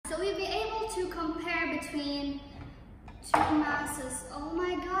to compare between two masses. Oh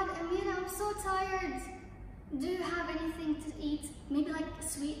my god, Amira, I'm so tired. Do you have anything to eat? Maybe like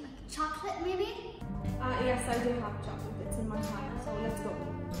sweet, like chocolate maybe? Yes, I do have chocolate. It's in my pile, so let's go.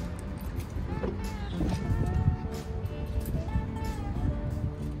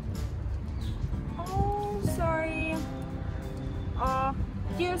 Oh, sorry.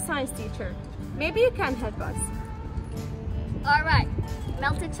 Dear science teacher, maybe you can help us. Alright,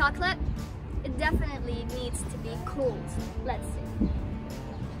 melted chocolate, it definitely needs to be cooled. Let's see.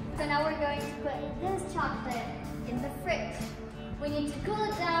 So now we're going to put this chocolate in the fridge. We need to cool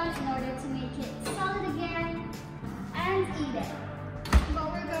it down in order to make it solid again and eat it. But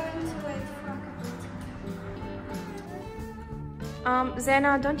we're going to wait for a couple of times.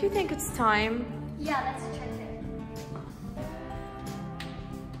 Zena, don't you think it's time? Yeah, let's check it.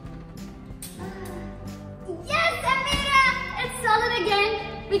 Yes, Amira! It's solid again.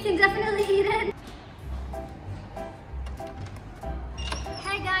 We can definitely eat it.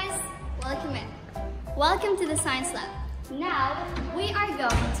 Hey guys, welcome in. Welcome to the science lab. Now, we are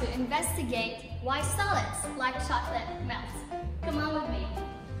going to investigate why solids like chocolate melt. Come on with me.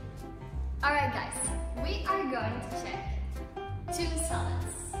 Alright guys, we are going to check two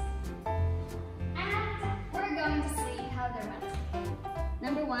solids. And we're going to see how they're melting.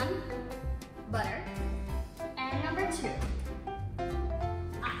 Number one, butter. And number two,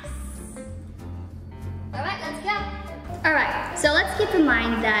 ice. Alright, let's go. Alright, so let's keep in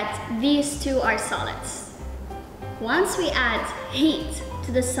mind that these two are solids. Once we add heat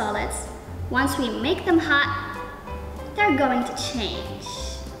to the solids, once we make them hot, they're going to change.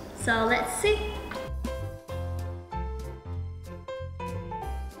 So let's see.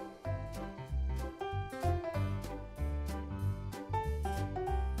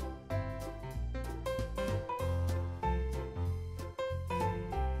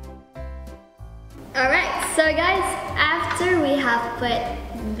 Alright, so guys, after we have put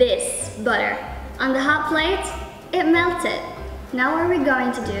this butter on the hot plate, it melted. Now what we're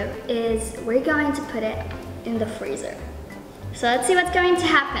going to do is we're going to put it in the freezer. So let's see what's going to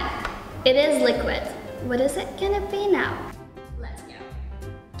happen. It is liquid. What is it gonna be now? Let's go.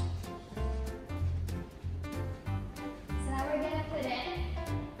 So now we're gonna put it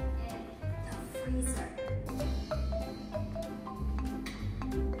in the freezer.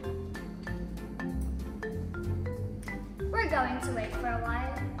 We're going to wait for a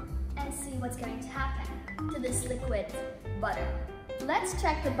while and see what's going to happen to this liquid butter. Let's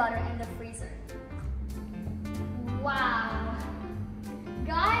check the butter in the freezer. Wow!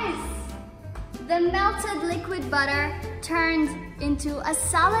 Guys, the melted liquid butter turned into a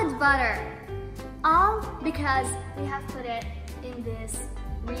solid butter. All because we have put it in this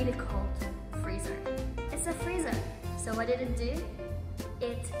really cold freezer. It's a freezer. So what did it do?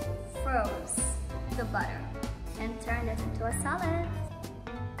 It froze the butter and turned it into a solid.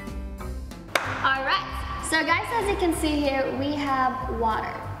 Alright, so guys, as you can see here, we have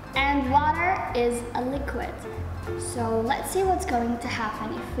water. And water is a liquid. So let's see what's going to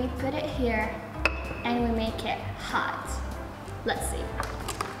happen if we put it here and we make it hot. Let's see.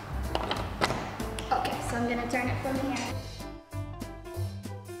 Okay, so I'm gonna turn it from here.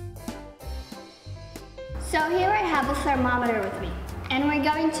 So here I have a thermometer with me. And we're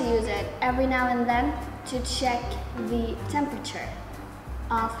going to use it every now and then to check the temperature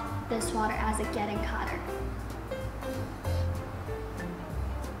of this water as it's getting hotter.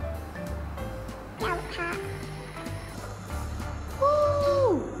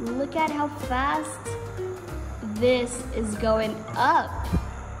 Woo! Look at how fast this is going up.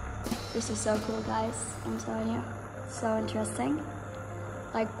 This is so cool, guys. I'm telling you, so interesting.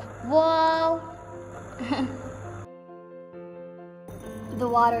 Like, whoa! The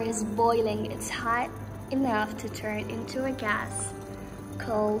water is boiling. It's hot enough to turn into a gas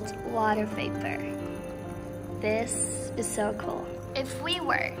called water vapor. This is so cool. If we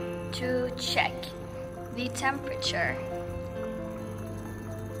were to check the temperature,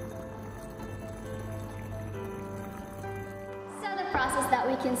 so the process that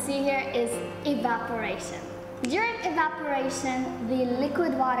we can see here is evaporation. During evaporation, the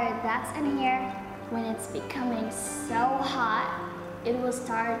liquid water that's in here, when it's becoming so hot, it will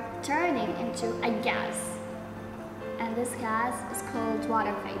start turning into a gas. And this gas is called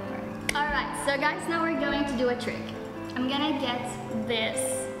water vapor. Alright, so guys, now we're going to do a trick. I'm gonna get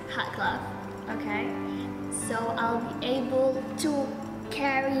this hot cloth, okay? So I'll be able to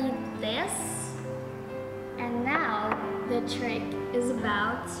carry this. And now the trick is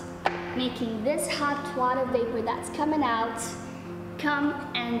about making this hot water vapor that's coming out come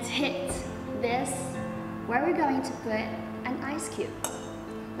and hit this, where we're going to put an ice cube.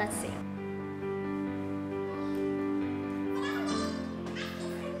 Let's see.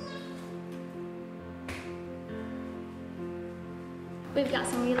 We've got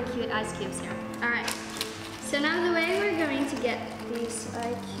some really cute ice cubes here. All right, so now the way we're going to get these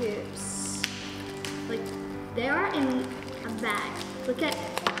ice cubes, like they are in a bag. Look at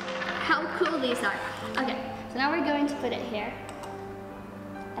how cool these are. Okay, so now we're going to put it here.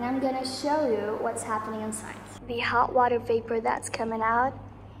 And I'm gonna show you what's happening inside. The hot water vapor that's coming out,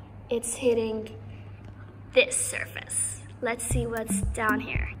 it's hitting this surface. Let's see what's down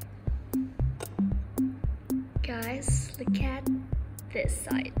here. Guys, look at this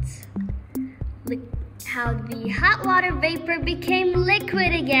side. Look how the hot water vapor became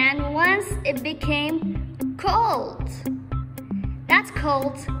liquid again once it became cold. That's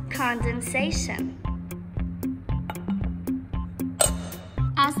called condensation.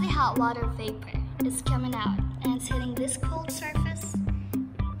 As the hot water vapor is coming out and it's hitting this cold surface,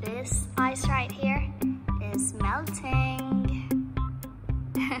 this ice right here is melting.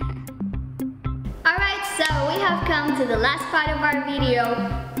 Alright, so we have come to the last part of our video,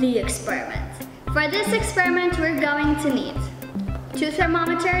 the experiment. For this experiment, we're going to need 2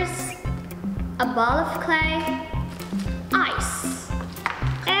 thermometers, a ball of clay, ice,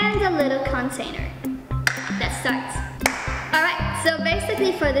 and a little container. Let's start. Alright, so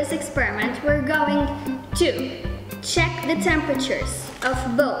basically for this experiment, we're going to check the temperatures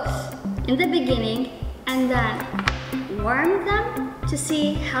of both in the beginning and then warm them to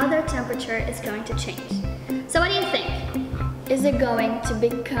see how their temperature is going to change. So what do you think? Is it going to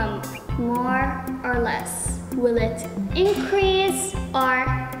become more or less? Will it increase or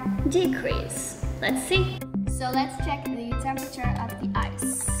decrease? Let's see. So let's check the temperature of the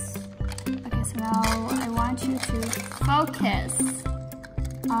ice. Okay, so now I want you to focus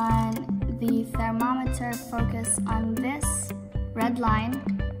on the thermometer, focus on this red line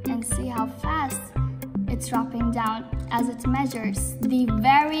and see how fast it's dropping down as it measures the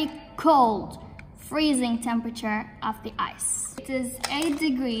very cold, freezing temperature of the ice. It is 8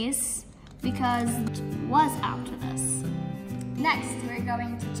 degrees because it was after this. Next, we're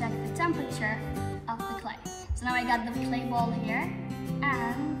going to check the temperature of the clay. So now I got the clay ball here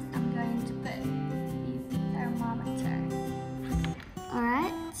and I'm going to put the thermometer.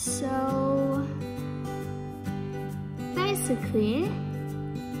 Alright, so basically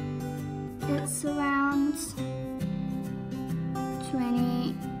it's around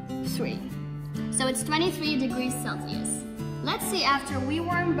 23. So it's 23 degrees Celsius. Let's see after we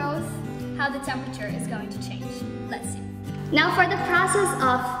warm both how the temperature is going to change. Let's see. Now for the process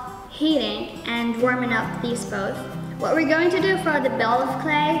of heating and warming up these both, what we're going to do for the ball of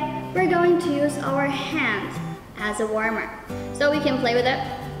clay, we're going to use our hand as a warmer. So we can play with it.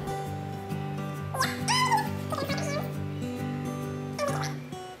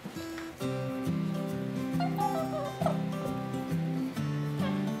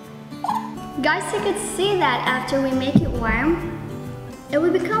 Guys, you could see that after we make it warm, it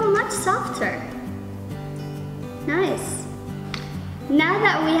will become much softer. Nice. Now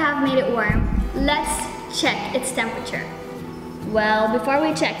that we have made it warm, let's check its temperature. Well, before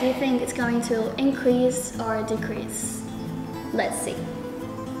we check, do you think it's going to increase or decrease? Let's see.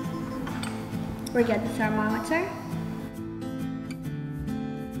 We get the thermometer.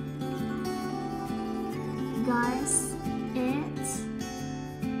 Guys, it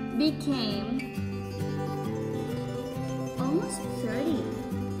became almost 30.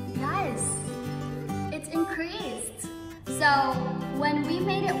 Guys, it's increased. So when we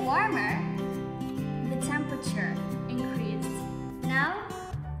made it warmer, the temperature increased. Now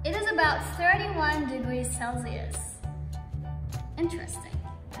it is about 31 degrees Celsius. Interesting.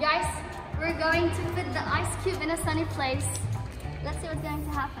 Guys, we're going to put the ice cube in a sunny place. Let's see what's going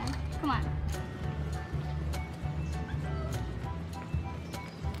to happen. Come on.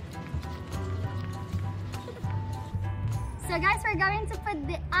 So guys, we're going to put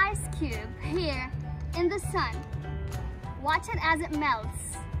the ice cube here in the sun. Watch it as it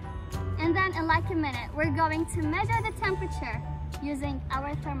melts. And then in like a minute, we're going to measure the temperature using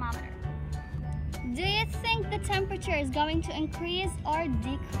our thermometer. Do you think the temperature is going to increase or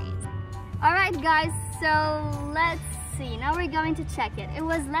decrease? All right guys, so let's see. Now we're going to check it. It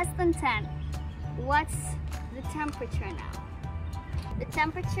was less than 10. What's the temperature now? The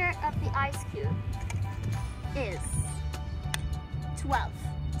temperature of the ice cube is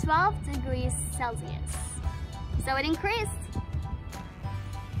 12 degrees Celsius. So it increased.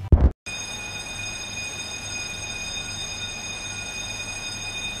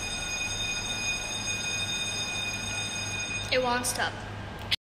 It won't stop.